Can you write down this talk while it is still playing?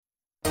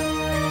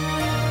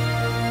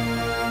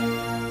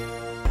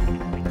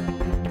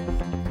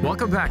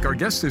Welcome back. Our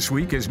guest this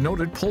week is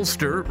noted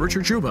pollster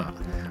Richard Czuba.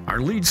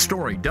 Our lead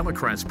story,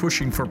 Democrats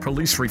pushing for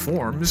police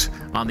reforms.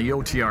 On the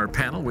OTR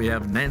panel, we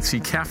have Nancy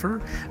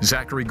Kaffer,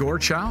 Zachary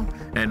Gorchow,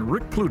 and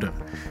Rick Pluta.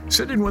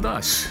 Sit in with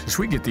us as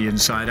we get the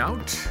inside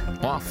out,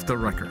 off the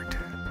record.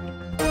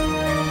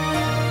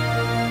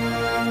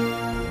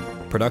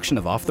 Production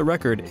of Off the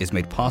Record is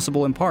made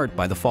possible in part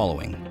by the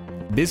following.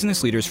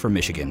 Business Leaders for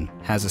Michigan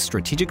has a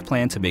strategic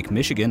plan to make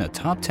Michigan a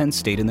top 10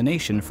 state in the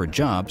nation for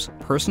jobs,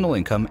 personal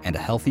income, and a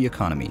healthy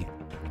economy.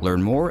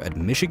 Learn more at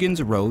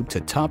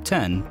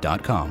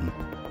michigansroadtotop10.com.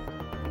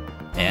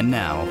 And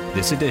now,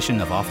 this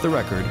edition of Off the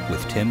Record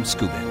with Tim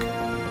Skubick.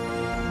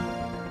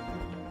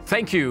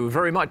 Thank you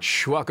very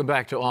much. Welcome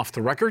back to Off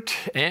the Record.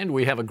 And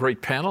we have a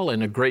great panel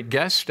and a great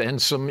guest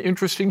and some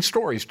interesting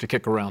stories to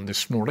kick around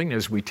this morning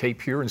as we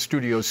tape here in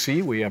Studio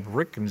C. We have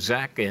Rick and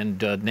Zach and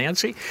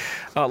Nancy.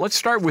 Let's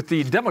start with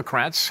the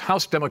Democrats.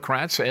 House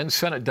Democrats and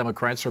Senate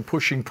Democrats are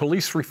pushing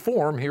police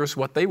reform. Here's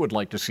what they would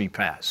like to see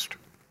passed.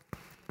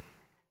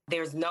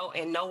 There's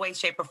in no way,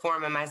 shape, or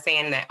form am I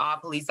saying that all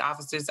police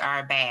officers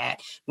are bad.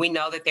 We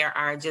know that there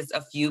are just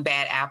a few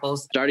bad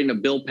apples. Starting a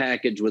bill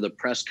package with a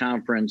press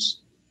conference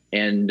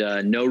and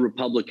no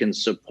Republican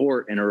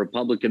support and a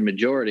Republican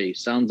majority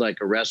sounds like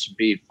a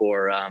recipe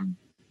for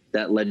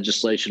that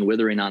legislation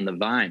withering on the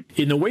vine.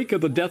 In the wake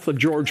of the death of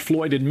George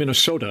Floyd in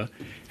Minnesota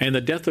and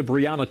the death of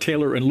Breonna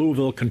Taylor in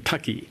Louisville,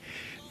 Kentucky,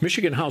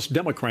 Michigan House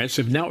Democrats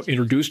have now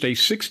introduced a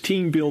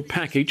 16-bill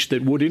package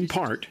that would, in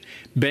part,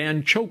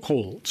 ban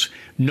chokeholds,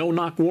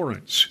 no-knock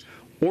warrants,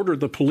 order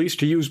the police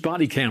to use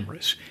body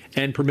cameras,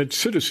 and permit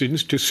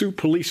citizens to sue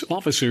police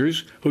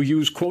officers who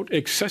use, quote,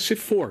 excessive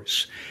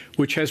force,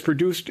 which has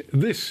produced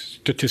this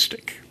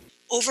statistic.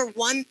 Over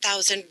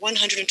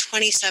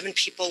 1,127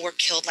 people were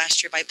killed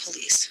last year by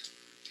police.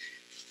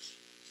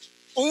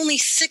 Only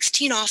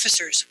 16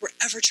 officers were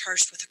ever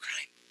charged with a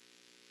crime.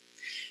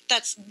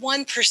 That's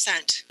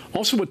 1%.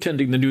 Also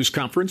attending the news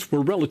conference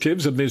were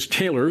relatives of Ms.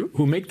 Taylor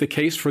who make the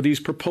case for these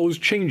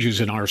proposed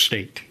changes in our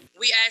state.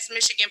 We ask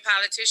Michigan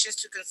politicians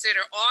to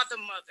consider all the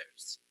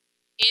mothers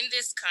in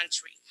this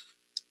country,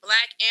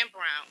 black and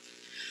brown,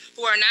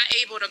 who are not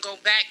able to go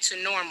back to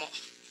normal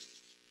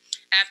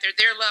after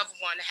their loved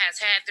one has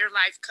had their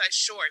life cut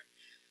short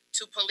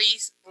to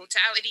police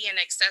brutality and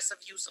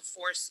excessive use of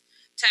force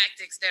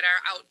tactics that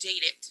are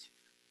outdated,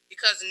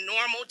 because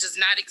normal does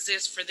not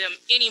exist for them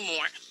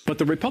anymore. But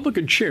the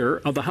Republican chair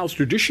of the House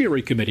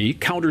Judiciary Committee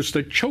counters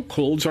that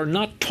chokeholds are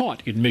not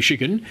taught in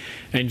Michigan,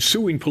 and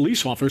suing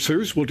police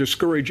officers will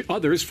discourage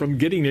others from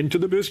getting into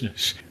the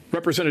business.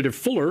 Representative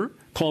Fuller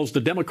calls the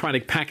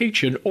Democratic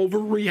package an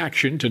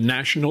overreaction to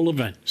national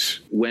events.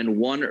 When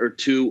one or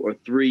two or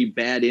three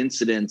bad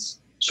incidents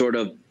sort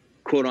of,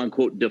 quote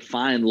unquote,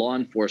 define law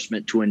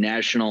enforcement to a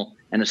national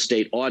and a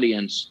state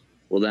audience,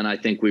 well, then I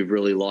think we've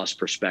really lost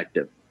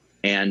perspective.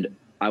 And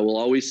I will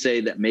always say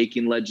that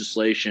making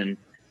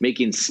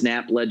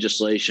snap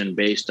legislation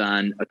based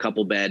on a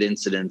couple bad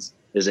incidents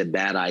is a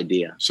bad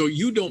idea. So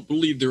you don't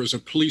believe there is a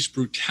police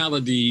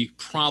brutality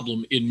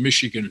problem in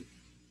Michigan?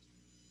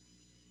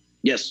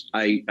 Yes,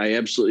 I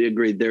absolutely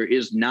agree. There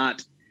is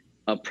not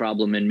a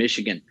problem in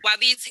Michigan. While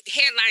these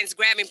headlines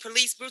grabbing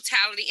police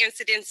brutality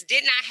incidents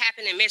did not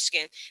happen in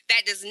Michigan,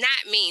 that does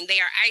not mean they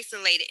are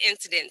isolated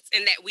incidents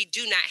and that we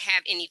do not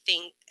have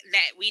anything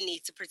that we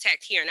need to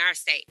protect here in our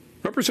state.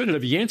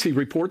 Representative Yancey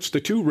reports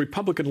the two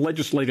Republican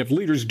legislative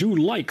leaders do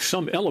like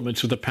some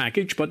elements of the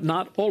package, but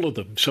not all of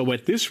them. So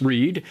at this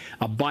read,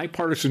 a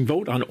bipartisan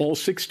vote on all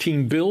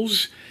 16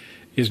 bills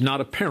is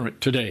not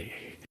apparent today.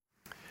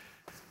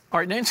 All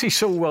right, Nancy,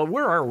 so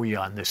where are we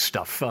on this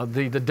stuff?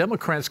 The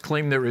Democrats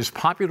claim there is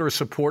popular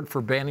support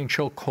for banning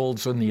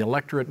chokeholds in the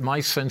electorate.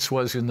 My sense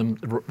was in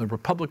the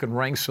Republican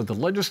ranks of the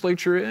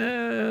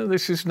legislature,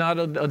 this is not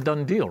a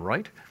done deal,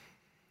 right?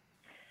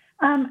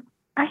 I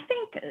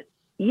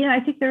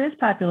think there is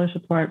popular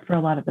support for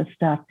a lot of this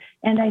stuff.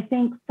 And I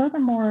think,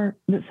 furthermore,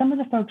 that some of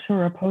the folks who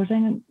are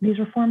opposing these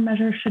reform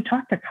measures should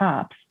talk to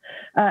cops.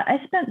 I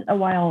spent a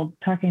while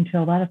talking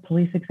to a lot of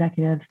police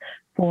executives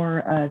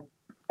for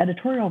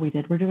editorial we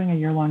did. We're doing a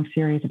year-long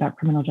series about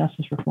criminal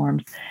justice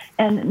reforms.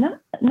 And none of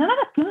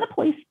the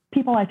police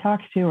people I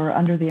talked to are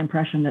under the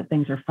impression that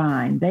things are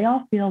fine. They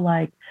all feel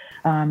like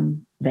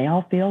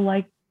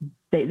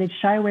they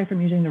shy away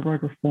from using the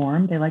word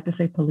reform. They like to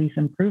say police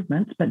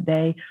improvements, but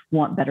they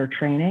want better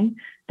training.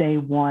 They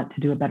want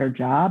to do a better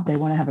job. They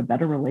want to have a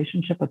better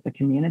relationship with the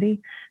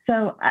community.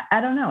 So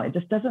I don't know. It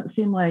just doesn't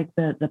seem like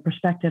the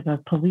perspective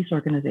of police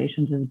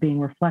organizations is being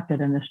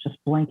reflected in this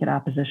just blanket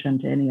opposition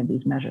to any of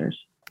these measures.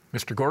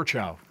 Mr.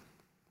 Gorchow.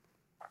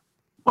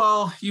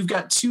 Well, you've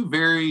got two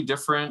very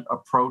different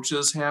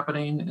approaches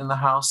happening in the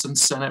House and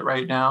Senate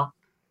right now.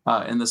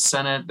 In the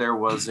Senate, there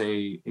was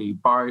a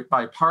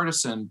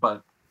bipartisan,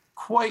 but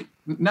quite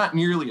not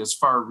nearly as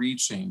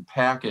far-reaching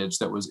package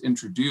that was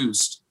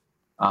introduced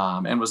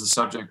and was the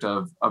subject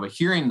of a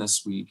hearing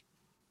this week.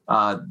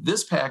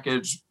 This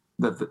package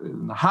that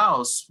in the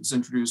House was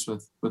introduced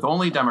with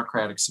only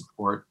Democratic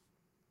support,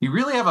 You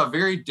really have a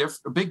big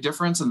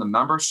difference in the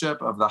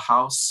membership of the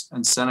House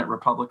and Senate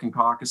Republican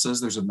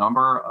caucuses. There's a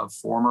number of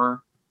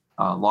former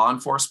law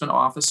enforcement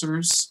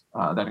officers,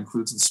 that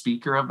includes the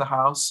Speaker of the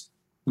House,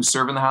 who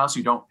serve in the House.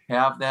 You don't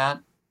have that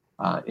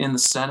in the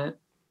Senate.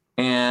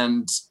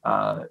 And,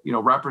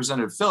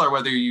 Representative Filler,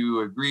 whether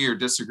you agree or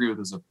disagree with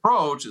his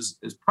approach, is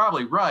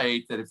probably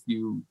right that if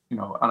you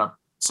on a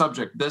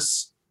subject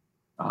this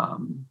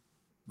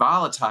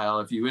volatile,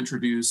 if you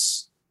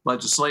introduce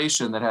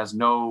legislation that has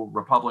no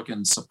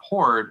Republican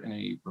support in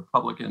a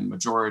Republican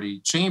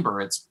majority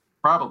chamber, it's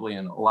probably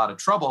in a lot of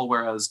trouble.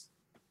 Whereas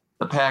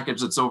the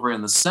package that's over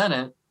in the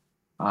Senate,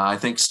 I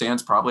think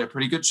stands probably a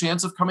pretty good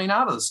chance of coming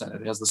out of the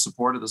Senate. It has the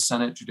support of the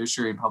Senate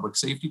Judiciary and Public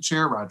Safety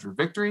Chair, Roger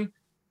Victory,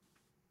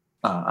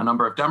 a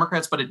number of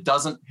Democrats, but it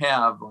doesn't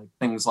have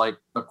things like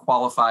the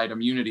qualified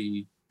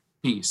immunity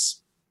piece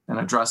and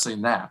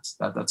addressing that.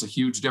 That's a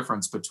huge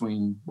difference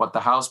between what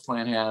the House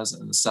plan has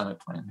and the Senate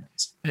plan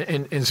has.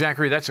 And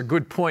Zachary, that's a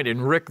good point.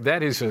 And Rick,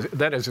 that is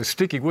a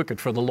sticky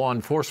wicket for the law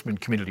enforcement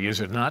community, is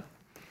it not?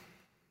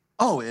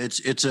 Oh,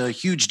 it's a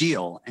huge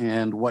deal.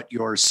 And what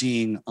you're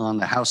seeing on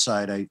the House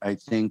side, I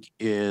think,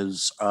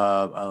 is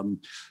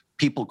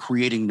people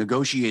creating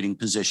negotiating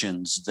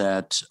positions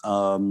that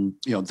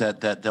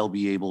that they'll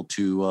be able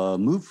to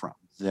move from.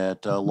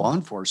 That law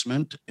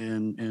enforcement,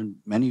 in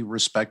many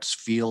respects,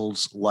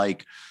 feels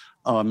like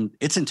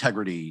its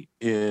integrity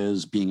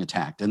is being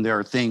attacked, and there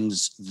are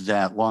things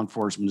that law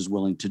enforcement is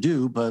willing to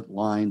do, but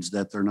lines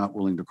that they're not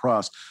willing to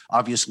cross.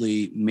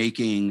 Obviously,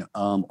 making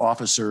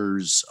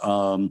officers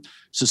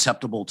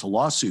susceptible to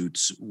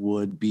lawsuits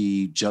would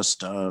be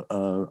just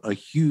a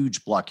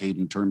huge blockade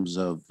in terms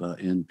of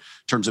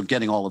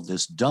getting all of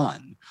this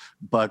done.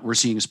 But we're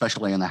seeing,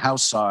 especially on the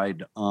House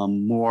side,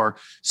 more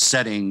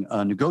setting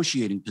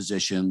negotiating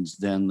positions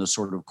than the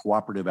sort of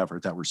cooperative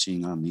effort that we're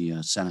seeing on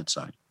the Senate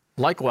side.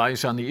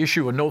 Likewise, on the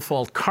issue of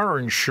no-fault car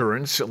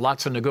insurance,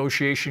 lots of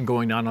negotiation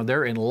going on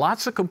there, and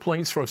lots of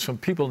complaints from some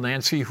people,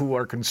 Nancy, who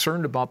are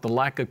concerned about the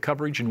lack of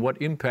coverage and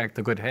what impact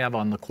it could have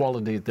on the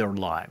quality of their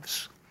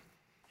lives.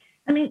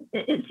 I mean,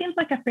 it seems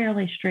like a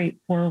fairly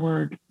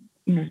straightforward,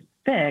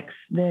 fix.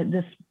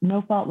 This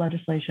no-fault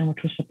legislation,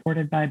 which was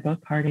supported by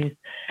both parties,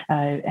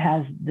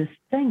 has this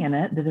thing in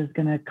it that is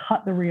going to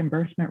cut the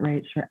reimbursement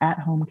rates for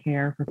at-home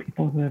care for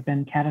people who have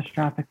been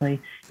catastrophically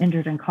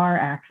injured in car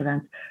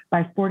accidents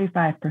by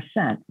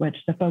 45%, which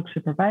the folks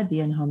who provide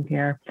the in-home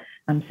care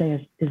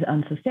say is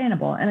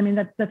unsustainable. And I mean,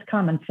 that's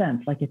common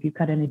sense. Like if you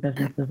cut any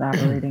business's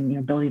operating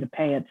ability to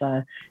pay its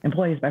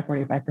employees by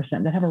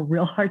 45%, that have a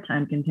real hard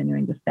time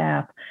continuing to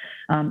staff.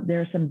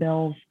 There are some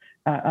bills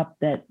up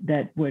that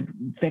would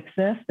fix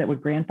this, that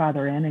would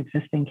grandfather in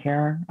existing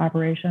care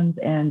operations,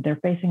 and they're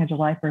facing a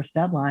July 1st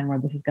deadline where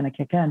this is going to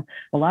kick in.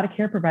 A lot of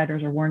care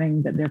providers are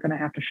warning that they're going to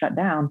have to shut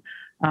down.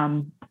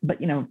 But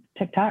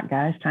TikTok,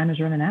 guys, time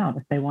is running out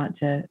if they want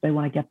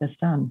to get this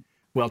done.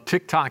 Well,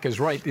 TikTok is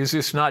right. Is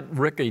this not,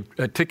 Rick,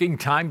 a ticking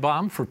time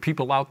bomb for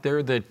people out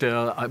there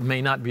that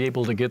may not be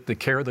able to get the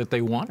care that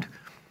they want?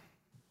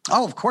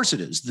 Oh, of course it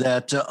is.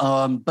 That,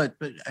 but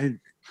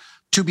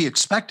to be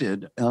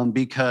expected,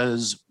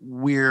 because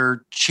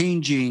we're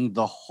changing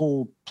the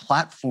whole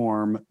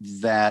platform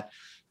that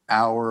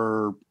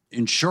our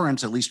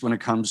insurance, at least when it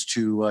comes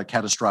to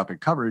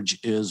catastrophic coverage,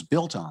 is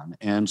built on.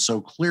 And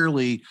so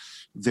clearly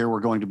there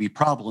were going to be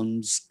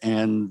problems.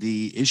 And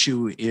the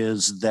issue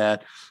is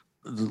that,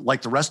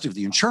 like the rest of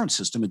the insurance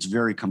system, it's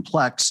very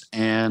complex.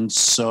 And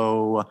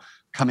so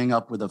coming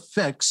up with a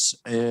fix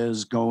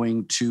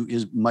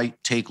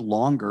might take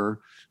longer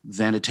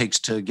than it takes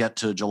to get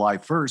to July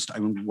 1st. I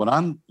mean, what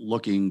I'm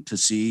looking to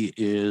see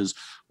is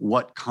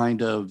what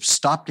kind of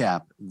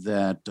stopgap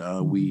that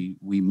we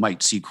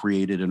might see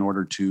created in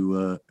order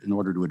to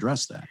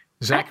address that.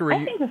 Zachary,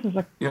 I think this is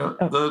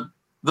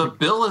the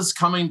bill is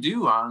coming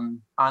due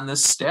on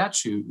this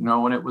statute.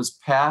 When it was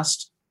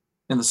passed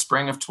in the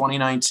spring of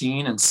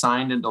 2019 and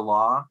signed into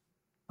law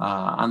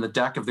on the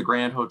deck of the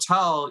Grand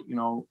Hotel,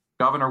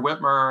 Governor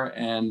Whitmer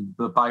and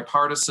the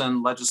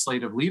bipartisan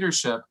legislative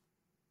leadership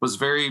was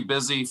very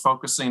busy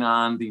focusing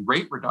on the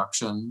rate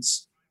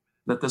reductions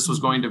that this was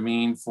going to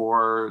mean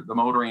for the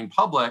motoring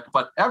public.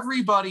 But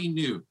everybody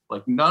knew,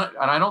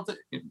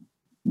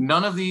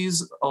 none of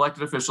these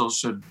elected officials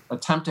should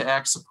attempt to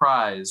act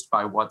surprised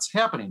by what's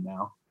happening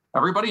now.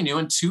 Everybody knew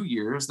in 2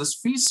 years, this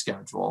fee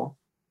schedule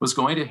was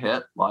going to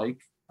hit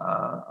like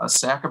a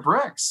sack of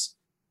bricks.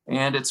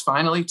 And it's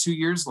finally 2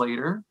 years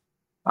later.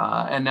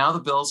 And now the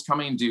bill's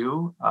coming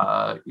due.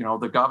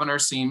 The governor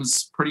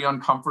seems pretty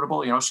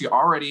uncomfortable. She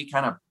already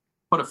kind of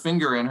put a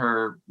finger in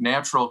her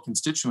natural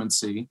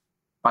constituency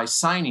by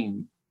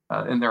signing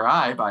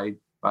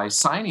by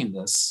signing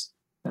this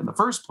in the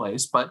first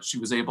place. But she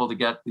was able to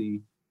get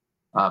the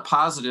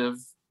positive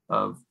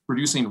of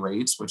reducing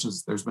rates, which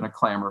there's been a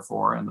clamor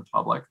for in the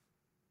public.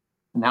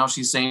 And now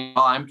she's saying,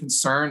 well, I'm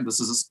concerned.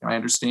 I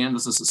understand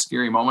this is a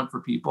scary moment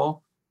for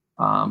people.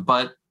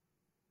 But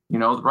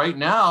right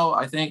now,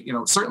 I think,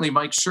 certainly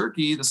Mike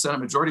Shirkey, the Senate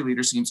Majority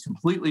Leader, seems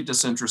completely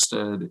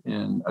disinterested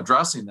in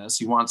addressing this.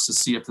 He wants to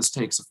see if this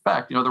takes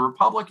effect. The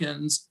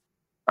Republicans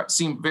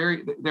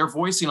they're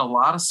voicing a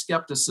lot of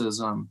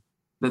skepticism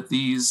that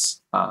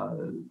these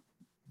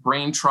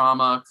brain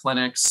trauma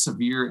clinics,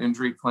 severe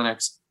injury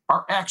clinics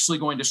are actually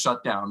going to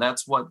shut down.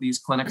 That's what these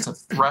clinics have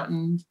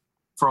threatened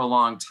for a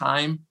long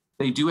time.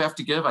 They do have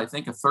to give, I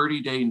think, a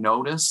 30-day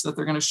notice that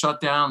they're going to shut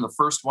down. The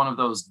first one of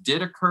those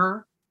did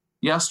occur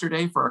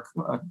yesterday for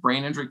a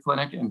brain injury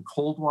clinic in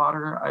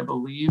Coldwater, I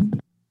believe.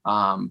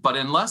 But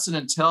unless and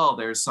until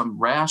there's some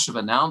rash of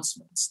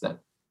announcements that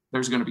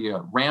there's going to be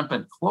a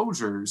rampant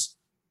closures,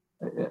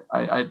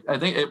 I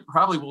think it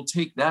probably will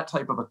take that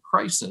type of a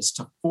crisis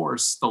to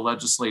force the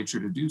legislature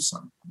to do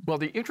something. Well,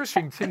 the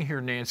interesting thing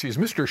here, Nancy, is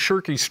Mr.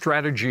 Shirkey's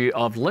strategy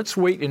of let's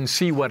wait and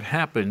see what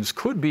happens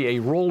could be a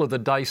roll of the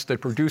dice that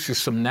produces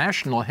some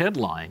national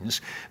headlines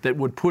that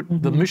would put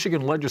the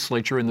Michigan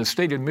legislature and the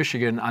state of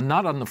Michigan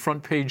not on the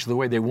front page the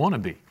way they want to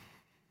be.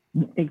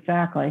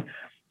 Exactly.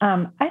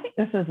 I think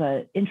this is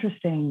an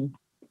interesting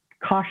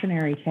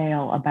cautionary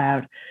tale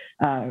about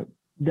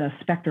the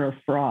specter of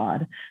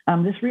fraud.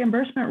 This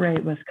reimbursement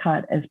rate was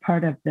cut as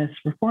part of this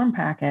reform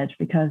package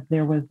because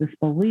there was this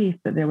belief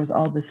that there was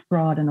all this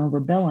fraud and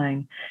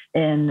overbilling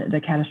in the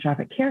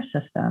catastrophic care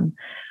system.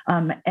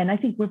 And I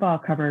think we've all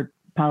covered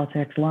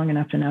politics long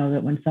enough to know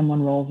that when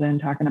someone rolls in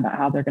talking about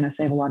how they're going to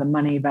save a lot of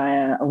money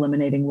via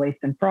eliminating waste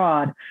and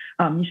fraud,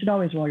 you should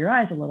always roll your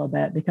eyes a little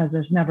bit because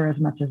there's never as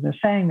much as they're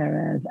saying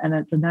there is. And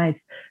it's a nice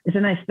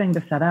thing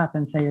to set up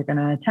and say you're going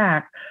to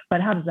attack, but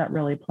how does that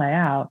really play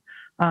out?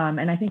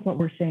 And I think what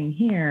we're seeing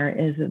here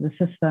is that the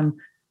system,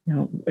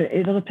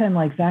 it'll depend,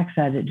 like Zach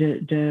said,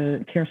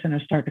 do care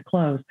centers start to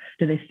close?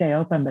 Do they stay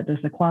open? But does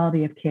the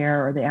quality of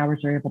care or the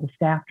hours they're able to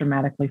staff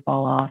dramatically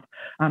fall off?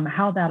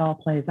 How that all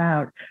plays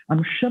out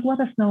should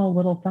let us know a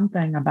little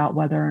something about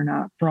whether or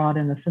not fraud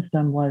in the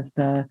system was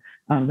the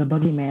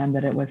boogeyman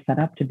that it was set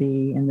up to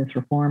be in this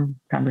reform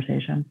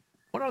conversation.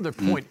 One other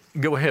point.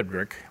 Go ahead,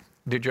 Rick.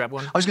 Did you have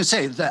one? I was going to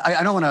say that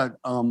I don't want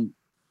to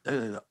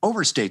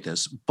overstate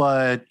this,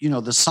 but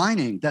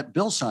that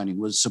bill signing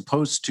was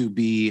supposed to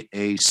be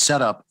a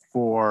setup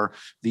for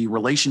the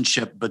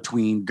relationship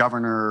between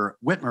Governor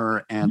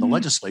Whitmer and the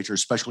legislature,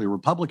 especially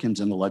Republicans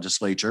in the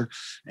legislature.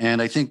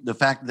 And I think the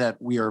fact that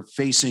we are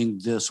facing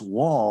this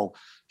wall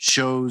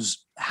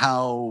shows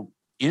how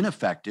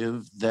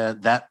ineffective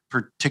that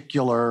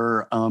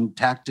particular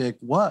tactic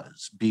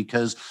was,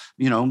 because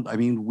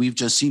we've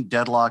just seen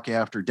deadlock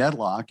after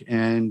deadlock,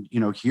 and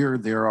here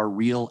there are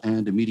real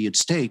and immediate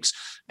stakes,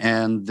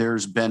 and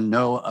there's been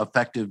no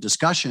effective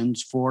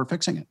discussions for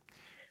fixing it.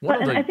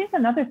 And I think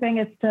another thing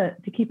is to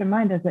keep in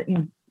mind is that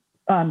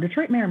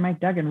Detroit Mayor Mike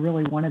Duggan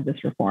really wanted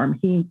this reform.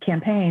 He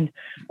campaigned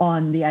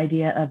on the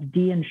idea of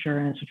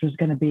de-insurance, which was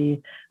going to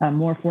be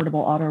more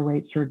affordable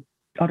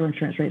auto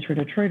insurance rates for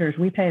Detroiters.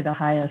 We pay the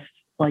highest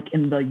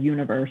in the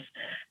universe.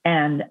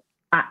 And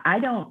I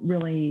don't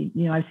really,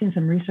 I've seen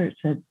some research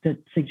that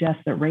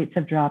suggests that rates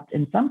have dropped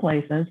in some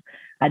places.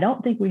 I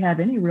don't think we have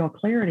any real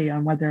clarity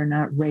on whether or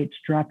not rates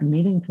dropped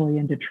meaningfully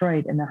in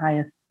Detroit in the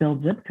highest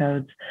billed zip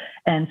codes.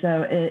 And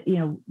so,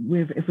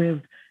 if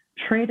we've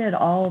traded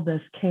all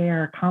this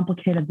care,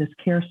 complicated this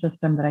care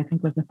system that I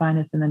think was the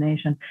finest in the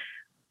nation,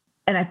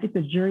 and I think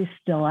the jury's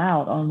still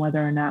out on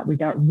whether or not we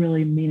got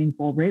really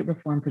meaningful rate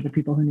reform for the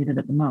people who needed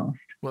it the most.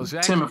 Well,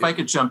 Zach, Tim, if I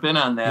could jump in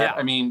on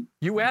that, yeah.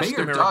 You asked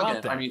Mayor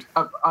Duggan,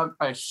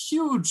 a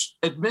huge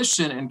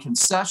admission and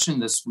concession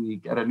this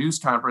week at a news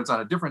conference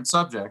on a different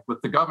subject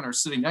with the governor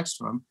sitting next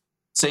to him,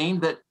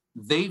 saying that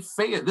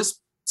this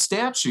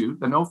statute,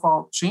 the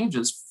no-fault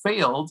changes,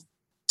 failed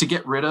to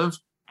get rid of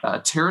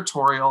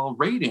territorial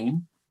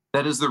rating.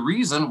 That is the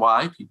reason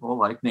why people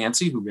like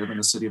Nancy, who live in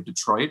the city of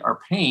Detroit, are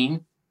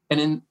paying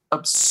an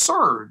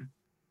absurd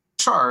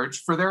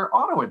charge for their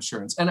auto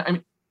insurance.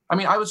 And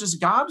I was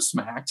just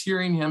gobsmacked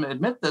hearing him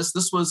admit this.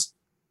 This was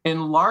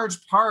in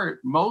large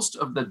part most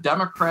of the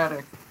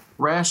Democratic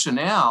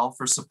rationale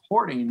for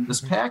supporting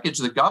this package.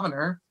 The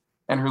governor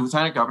and her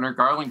Lieutenant Governor,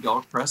 Garland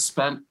Gilchrist,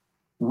 spent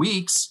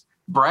weeks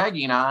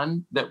bragging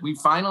on that we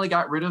finally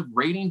got rid of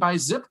rating by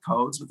zip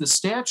codes with the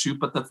statute.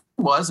 But the thing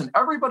was, and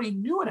everybody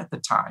knew it at the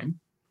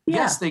time,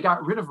 yes, they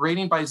got rid of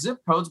rating by zip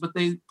codes, but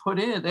they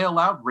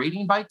allowed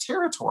rating by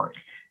territory.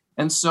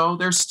 And so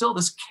there's still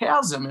this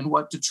chasm in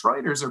what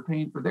Detroiters are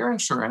paying for their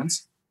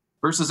insurance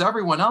versus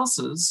everyone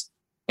else's.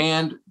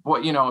 And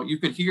you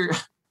could hear,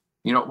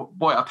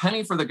 a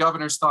penny for the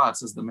governor's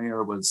thoughts as the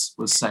mayor was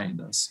saying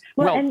this.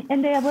 Well,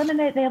 and they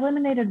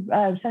eliminated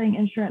setting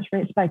insurance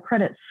rates by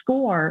credit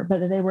score,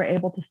 but they were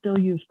able to still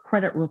use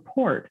credit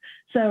report.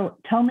 So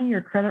tell me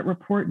your credit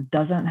report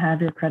doesn't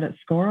have your credit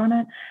score on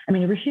it.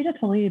 Rashida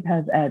Tlaib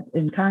has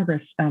in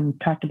Congress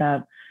talked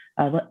about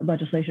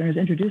legislation, or has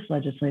introduced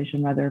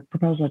legislation,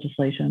 proposed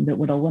legislation that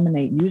would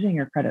eliminate using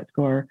your credit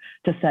score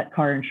to set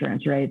car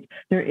insurance rates.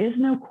 There is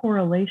no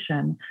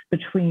correlation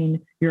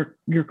between your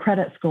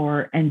credit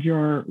score and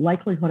your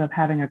likelihood of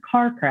having a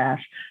car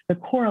crash. The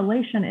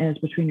correlation is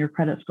between your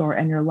credit score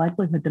and your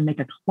likelihood to make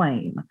a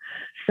claim.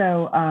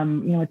 So,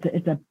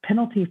 it's a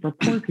penalty for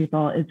poor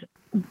people. It's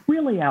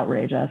really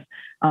outrageous.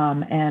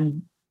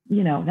 And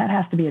that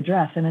has to be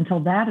addressed. And until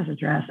that is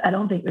addressed, I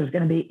don't think there's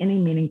going to be any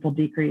meaningful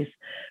decrease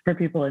for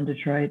people in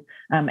Detroit.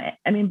 But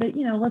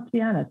let's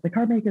be honest, the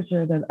car makers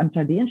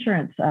the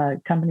insurance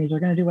companies are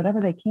going to do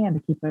whatever they can to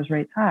keep those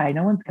rates high.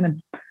 No one's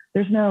going to,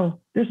 there's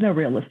no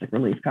realistic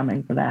relief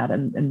coming for that.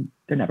 And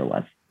there never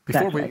was.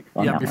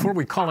 Before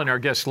we call in our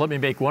guests, let me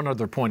make one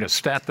other point. A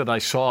stat that I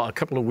saw a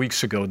couple of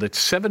weeks ago that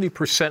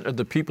 70% of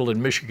the people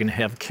in Michigan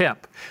have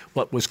kept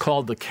what was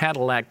called the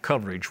Cadillac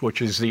coverage,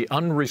 which is the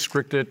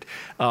unrestricted,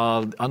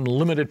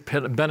 unlimited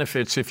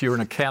benefits if you're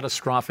in a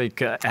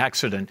catastrophic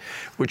accident,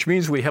 which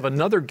means we have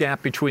another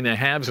gap between the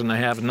haves and the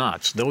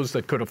have-nots. Those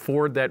that could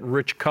afford that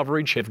rich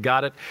coverage have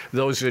got it.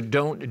 Those that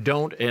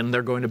don't, and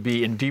they're going to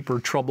be in deeper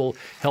trouble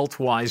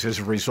health-wise as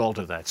a result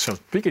of that. So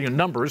speaking of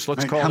numbers,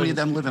 let's call in. How many of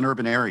them live in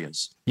urban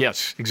areas?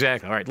 Yes,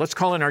 exactly. All right, let's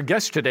call in our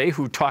guest today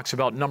who talks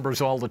about numbers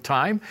all the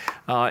time.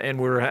 And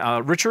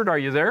we're Richard, are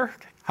you there?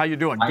 How you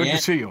doing? Good to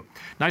see you.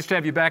 Nice to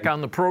have you back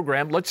on the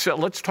program.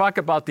 Let's talk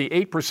about the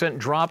 8%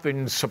 drop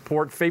in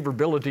support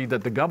favorability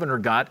that the governor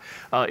got.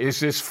 Is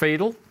this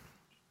fatal?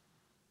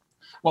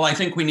 Well, I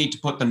think we need to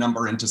put the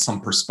number into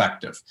some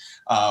perspective.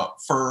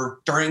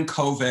 During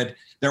COVID,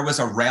 there was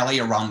a rally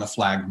around the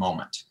flag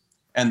moment.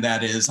 And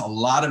that is a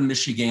lot of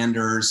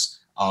Michiganders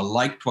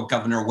liked what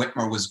Governor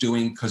Whitmer was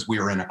doing because we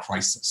were in a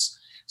crisis.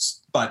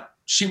 But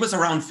she was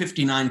around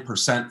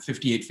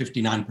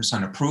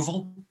 59%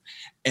 approval.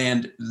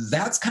 And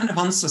that's kind of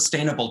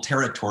unsustainable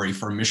territory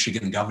for a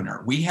Michigan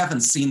governor. We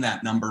haven't seen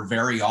that number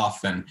very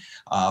often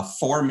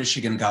for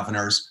Michigan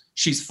governors.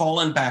 She's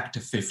fallen back to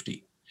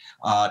 50.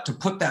 To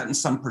put that in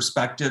some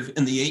perspective,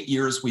 in the 8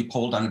 years we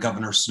polled on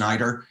Governor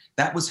Snyder,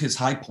 that was his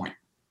high point.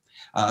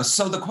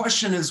 So the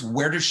question is,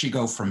 where does she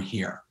go from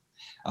here?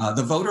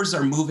 The voters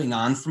are moving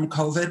on from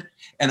COVID,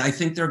 and I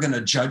think they're going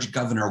to judge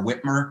Governor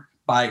Whitmer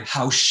by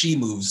how she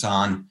moves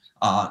on,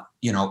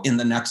 in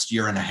the next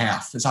year and a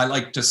half. As I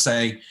like to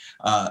say,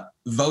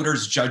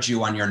 voters judge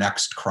you on your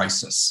next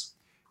crisis.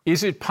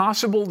 Is it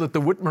possible that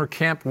the Whitmer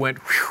camp went,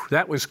 whew,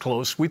 that was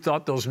close, we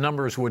thought those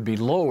numbers would be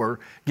lower,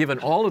 given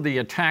all of the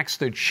attacks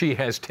that she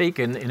has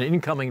taken in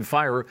incoming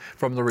fire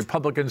from the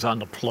Republicans on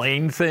the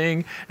plane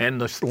thing and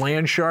the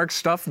land shark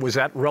stuff? Was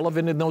that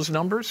relevant in those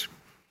numbers?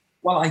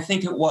 Well, I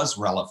think it was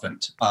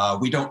relevant.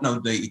 We don't know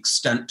the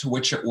extent to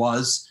which it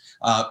was,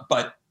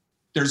 but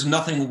there's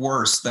nothing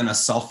worse than a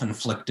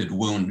self-inflicted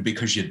wound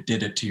because you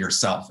did it to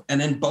yourself.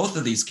 And in both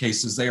of these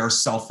cases, they are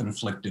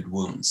self-inflicted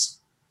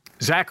wounds.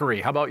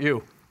 Zachary, how about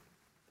you?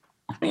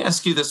 Let me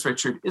ask you this,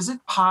 Richard. Is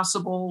it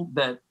possible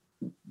that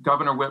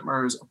Governor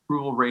Whitmer's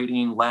approval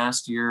rating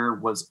last year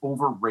was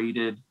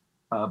overrated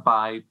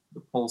by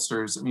the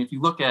pollsters? I mean, if you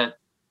look at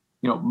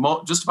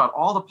just about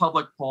all the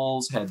public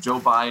polls had Joe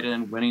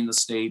Biden winning the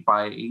state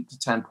by 8 to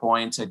 10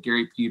 points, had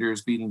Gary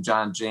Peters beating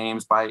John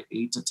James by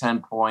 8 to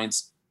 10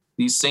 points.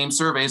 These same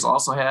surveys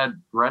also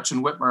had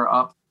Gretchen Whitmer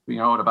up,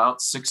 at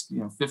about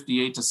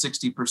 58 to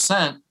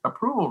 60%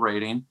 approval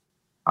rating.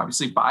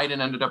 Obviously, Biden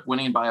ended up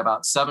winning by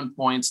about 7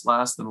 points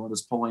less than what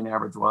his polling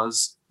average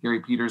was. Gary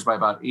Peters by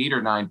about 8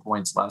 or 9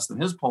 points less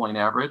than his polling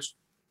average.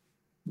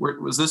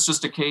 Was this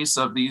just a case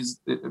of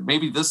these?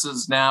 Maybe this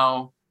is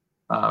now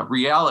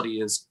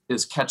reality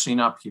is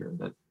catching up here.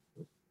 That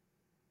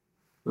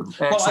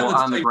the actual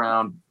on the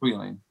ground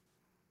feeling.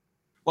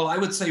 Well, I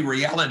would say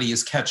reality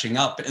is catching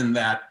up in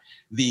that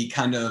the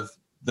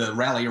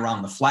rally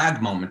around the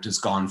flag moment is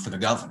gone for the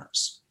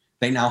governors.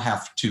 They now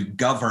have to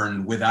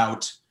govern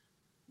without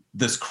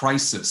this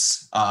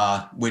crisis,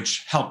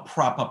 which helped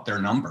prop up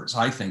their numbers,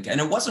 I think. And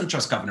it wasn't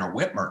just Governor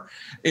Whitmer.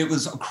 It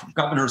was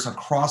governors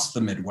across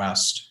the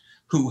Midwest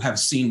who have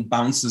seen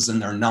bounces in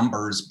their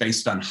numbers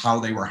based on how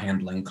they were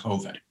handling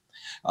COVID.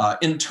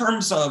 In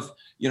terms of,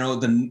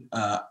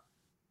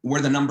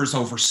 where the numbers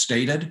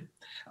overstated,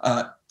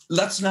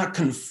 let's not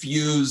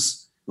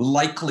confuse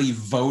likely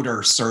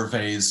voter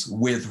surveys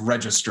with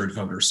registered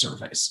voter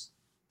surveys.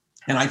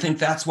 And I think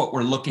that's what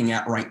we're looking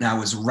at right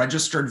now is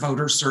registered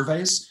voter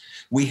surveys.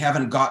 We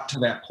haven't got to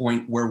that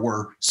point where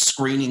we're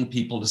screening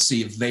people to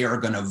see if they are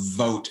going to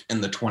vote in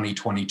the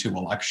 2022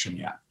 election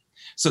yet.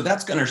 So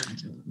that's going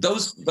to,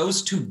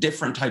 those two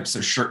different types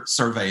of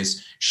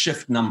surveys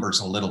shift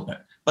numbers a little bit,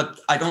 but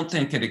I don't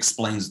think it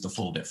explains the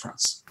full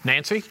difference.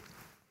 Nancy?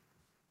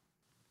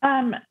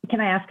 Can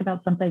I ask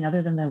about something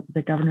other than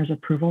the governor's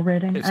approval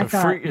rating? It's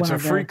a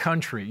free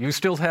country. You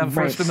still have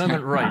First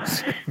Amendment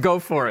rights. Go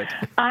for it.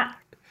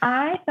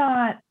 I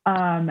thought,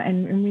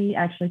 and we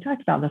actually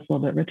talked about this a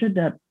little bit, Richard,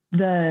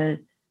 the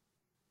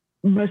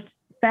most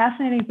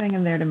fascinating thing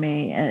in there to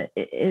me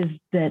is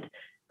that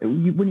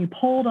when you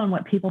polled on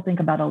what people think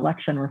about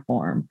election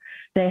reform,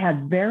 they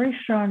had very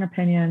strong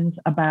opinions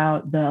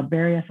about the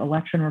various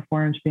election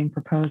reforms being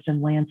proposed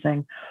in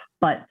Lansing,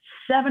 but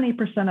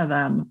 70% of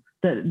them,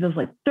 there's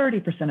like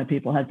 30% of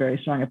people had very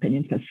strong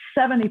opinions because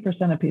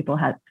 70% of people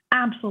had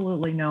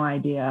absolutely no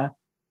idea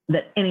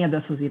that any of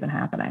this was even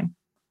happening.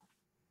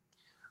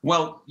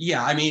 Well,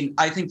 yeah, I mean,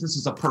 I think this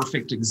is a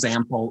perfect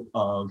example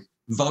of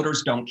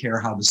voters don't care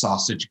how the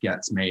sausage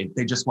gets made.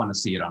 They just want to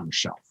see it on the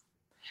shelf.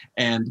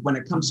 And when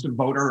it comes to the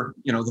voter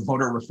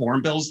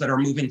reform bills that are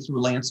moving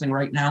through Lansing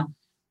right now,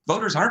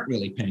 voters aren't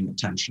really paying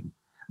attention.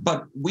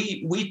 But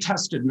we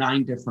tested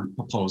 9 different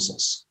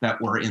proposals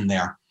that were in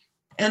there.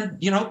 And,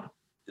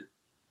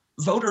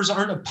 voters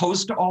aren't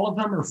opposed to all of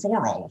them or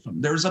for all of them.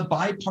 There's a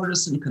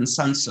bipartisan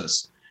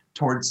consensus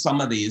towards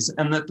some of these.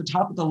 And at the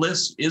top of the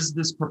list is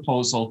this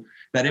proposal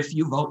that if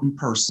you vote in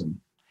person,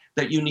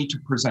 that you need to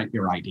present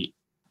your ID,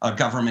 a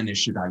government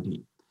issued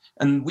ID.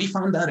 And we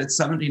found that at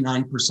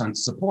 79%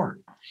 support.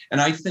 And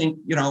I think,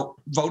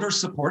 voters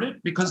support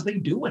it because they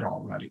do it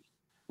already.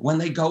 When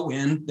they go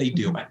in, they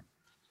do it.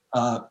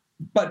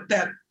 But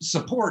that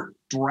support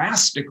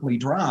drastically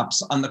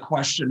drops on the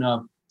question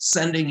of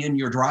sending in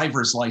your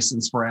driver's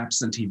license for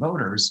absentee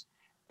voters.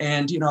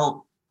 And,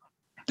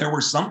 there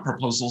were some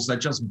proposals that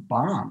just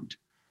bombed.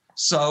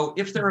 So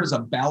if there is a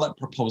ballot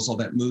proposal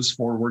that moves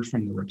forward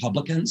from the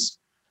Republicans,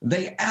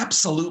 they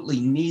absolutely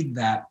need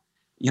that,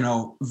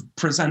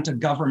 present a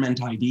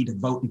government ID to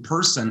vote in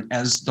person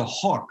as the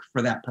hook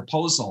for that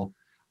proposal.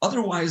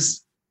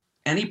 Otherwise,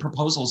 any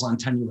proposal's on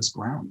tenuous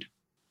ground.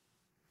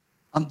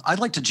 I'd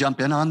like to jump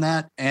in on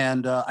that.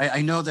 And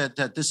I know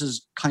that this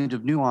is kind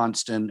of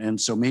nuanced, and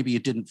so maybe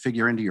it didn't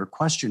figure into your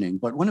questioning.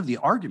 But one of the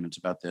arguments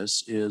about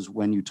this is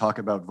when you talk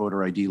about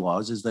voter ID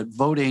laws is that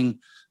voting,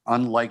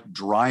 unlike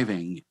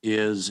driving,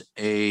 is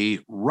a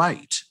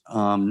right,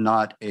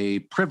 not a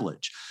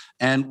privilege.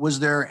 And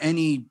was there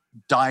any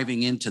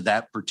diving into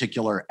that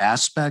particular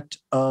aspect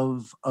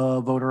of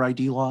voter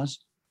ID laws?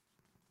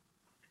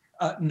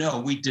 No,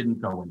 we didn't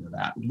go into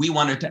that. We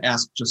wanted to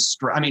ask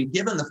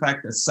given the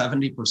fact that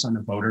 70%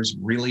 of voters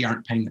really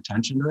aren't paying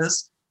attention to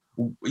this,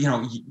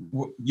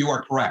 you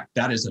are correct.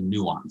 That is a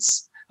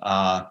nuance.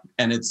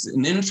 And it's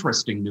an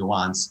interesting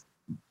nuance,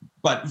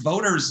 but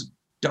voters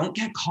don't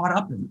get caught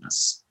up in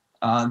this.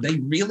 They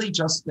really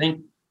just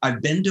think,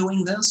 I've been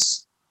doing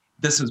this.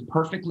 This is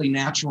perfectly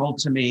natural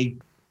to me.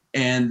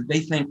 And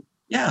they think,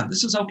 yeah,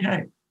 this is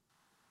okay.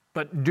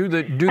 But do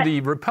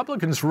the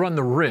Republicans run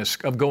the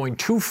risk of going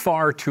too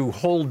far to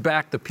hold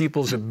back the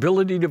people's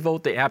ability to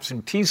vote, the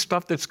absentee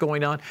stuff that's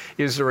going on?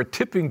 Is there a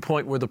tipping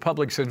point where the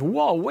public says,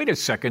 whoa, wait a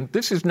second,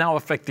 this is now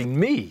affecting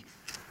me?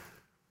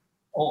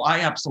 Oh, I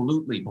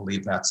absolutely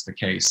believe that's the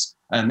case.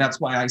 And that's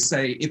why I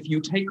say if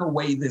you take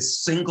away this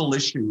single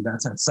issue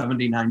that's at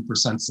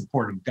 79%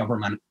 support of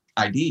government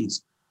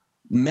IDs,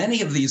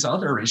 many of these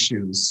other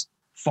issues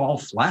fall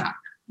flat.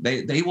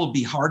 They will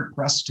be hard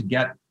pressed to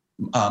get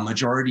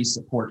majority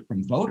support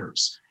from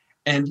voters.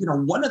 And,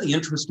 one of the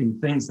interesting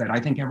things that I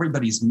think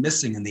everybody's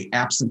missing in the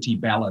absentee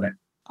ballot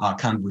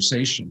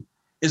conversation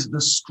is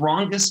the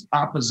strongest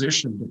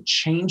opposition to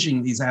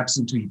changing these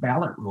absentee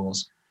ballot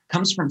rules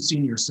comes from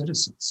senior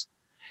citizens.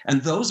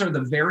 And those are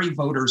the very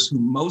voters who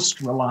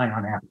most rely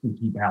on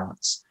absentee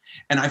ballots.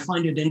 And I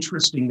find it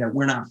interesting that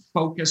we're not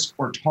focused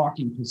or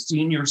talking to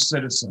senior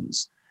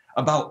citizens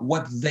about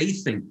what they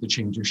think the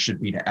changes should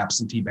be to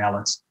absentee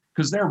ballots,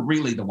 because they're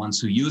really the ones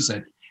who use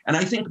it. And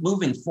I think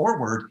moving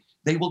forward,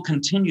 they will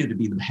continue to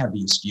be the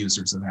heaviest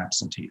users of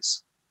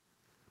absentees.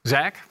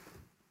 Zach?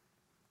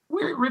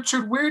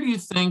 Richard, where do you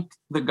think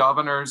the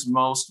governor's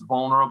most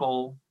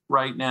vulnerable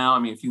right now? I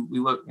mean, if we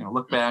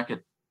look back at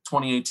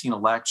 2018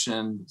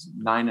 election,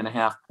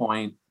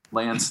 9.5-point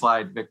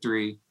landslide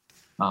victory,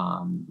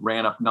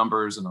 ran up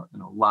numbers in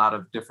a lot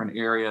of different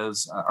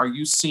areas. Are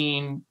you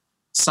seeing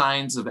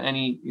signs of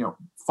any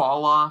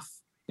fall off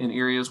in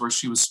areas where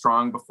she was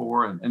strong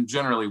before? And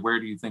generally, where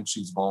do you think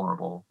she's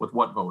vulnerable? With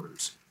what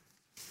voters?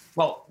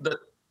 Well,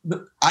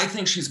 I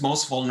think she's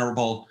most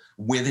vulnerable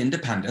with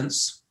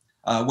independents.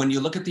 When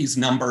you look at these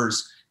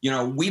numbers,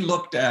 we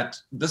looked at,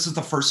 this is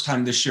the first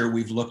time this year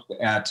we've looked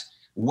at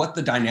what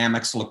the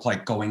dynamics look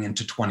like going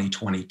into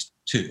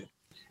 2022.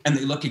 And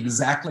they look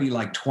exactly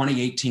like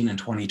 2018 and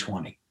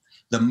 2020.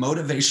 The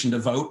motivation to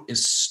vote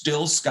is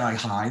still sky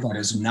high. That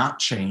has not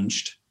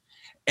changed.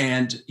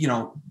 And,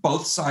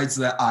 both sides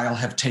of the aisle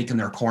have taken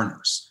their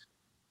corners.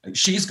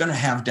 She's going to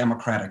have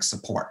Democratic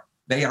support.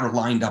 They are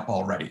lined up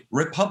already.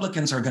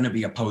 Republicans are going to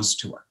be opposed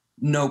to her,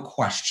 no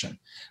question.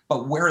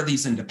 But where are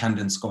these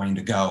independents going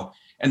to go?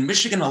 And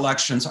Michigan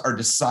elections are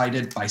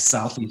decided by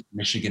Southeast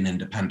Michigan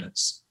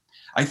independents.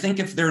 I think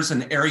if there's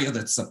an area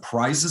that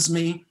surprises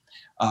me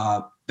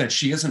that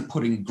she isn't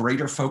putting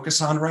greater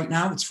focus on right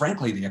now, it's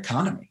frankly the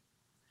economy.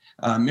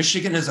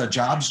 Michigan is a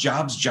jobs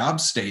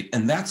state,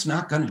 and that's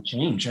not going to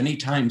change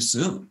anytime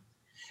soon.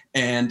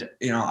 And,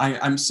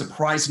 I'm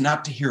surprised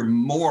not to hear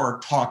more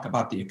talk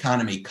about the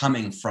economy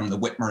coming from the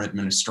Whitmer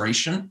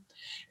administration.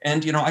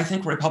 And, I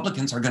think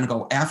Republicans are going to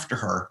go after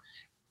her.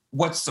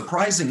 What's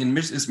surprising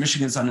is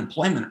Michigan's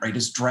unemployment rate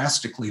is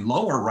drastically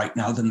lower right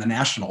now than the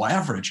national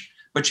average,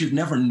 but you'd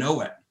never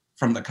know it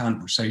from the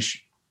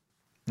conversation.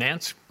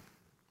 Nance?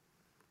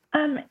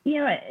 In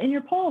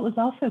your poll, it was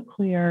also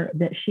clear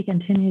that she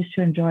continues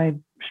to enjoy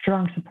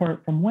strong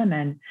support from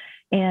women.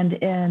 And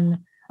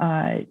in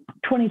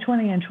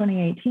 2020 and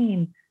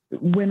 2018,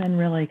 women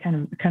really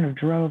kind of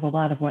drove a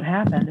lot of what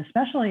happened,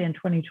 especially in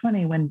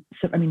 2020 when,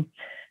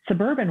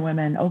 suburban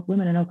women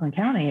in Oakland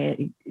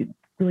County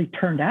really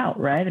turned out,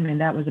 right? I mean,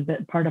 that was a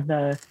bit part of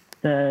the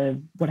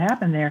what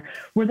happened there.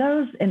 Were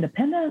those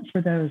independents?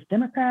 Were those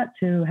Democrats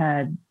who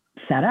had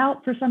sat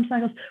out for some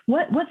cycles?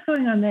 What's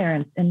going on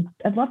there? And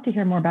I'd love to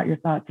hear more about your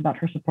thoughts about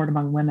her support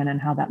among women and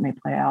how that may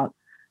play out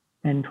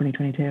in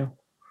 2022.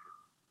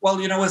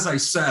 Well, as I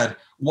said,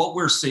 what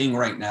we're seeing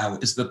right now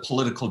is the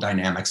political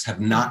dynamics have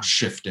not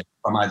shifted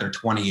from either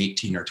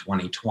 2018 or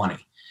 2020.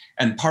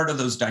 And part of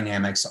those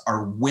dynamics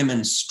are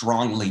women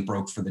strongly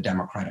broke for the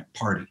Democratic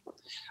Party.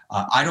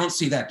 I don't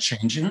see that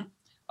changing,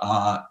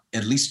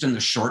 at least in the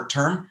short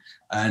term.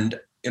 And,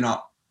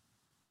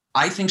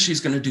 I think she's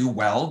going to do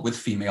well with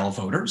female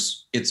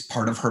voters. It's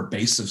part of her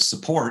base of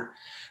support.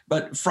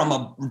 But from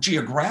a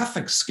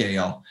geographic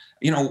scale,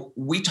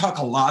 we talk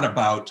a lot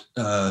about,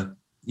 the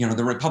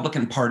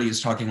Republican Party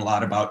is talking a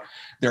lot about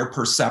their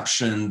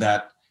perception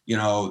that,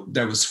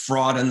 there was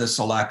fraud in this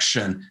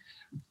election.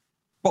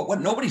 But what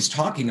nobody's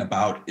talking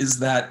about is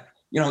that,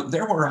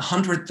 there were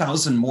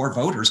 100,000 more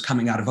voters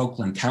coming out of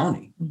Oakland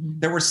County. Mm-hmm.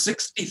 There were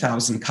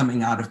 60,000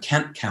 coming out of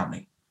Kent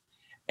County.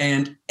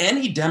 And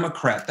any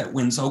Democrat that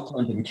wins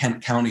Oakland and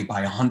Kent County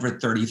by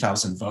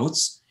 130,000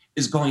 votes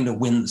is going to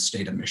win the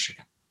state of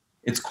Michigan.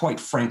 It's quite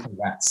frankly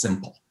that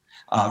simple.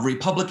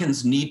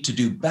 Republicans need to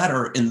do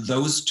better in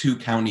those two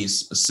counties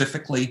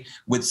specifically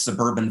with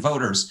suburban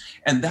voters.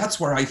 And that's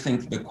where I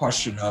think the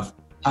question of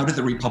how do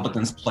the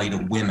Republicans play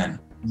to women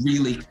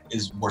really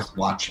is worth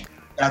watching.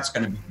 That's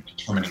going to be the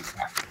determining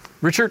factor.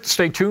 Richard,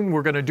 stay tuned.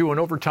 We're going to do an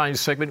overtime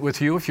segment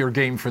with you if you're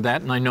game for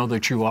that, and I know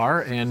that you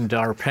are. And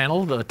our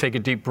panel, take a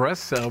deep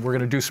breath. We're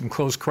going to do some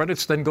closed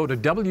credits, then go to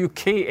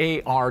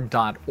WKAR.org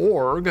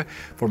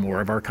for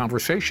more of our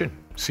conversation.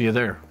 See you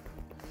there.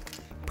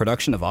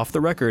 Production of Off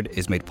the Record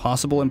is made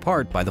possible in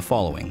part by the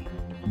following.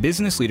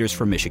 Business Leaders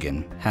for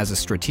Michigan has a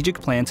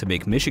strategic plan to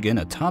make Michigan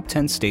a top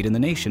 10 state in the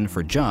nation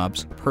for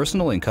jobs,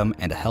 personal income,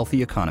 and a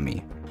healthy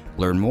economy.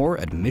 Learn more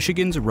at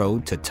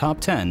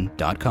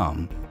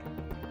michigansroadtotop10.com.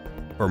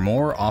 For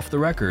more Off the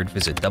Record,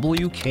 visit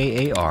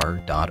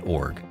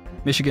WKAR.org.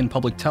 Michigan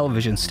Public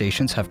Television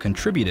stations have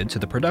contributed to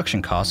the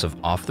production costs of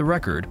Off the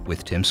Record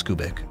with Tim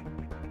Skubick.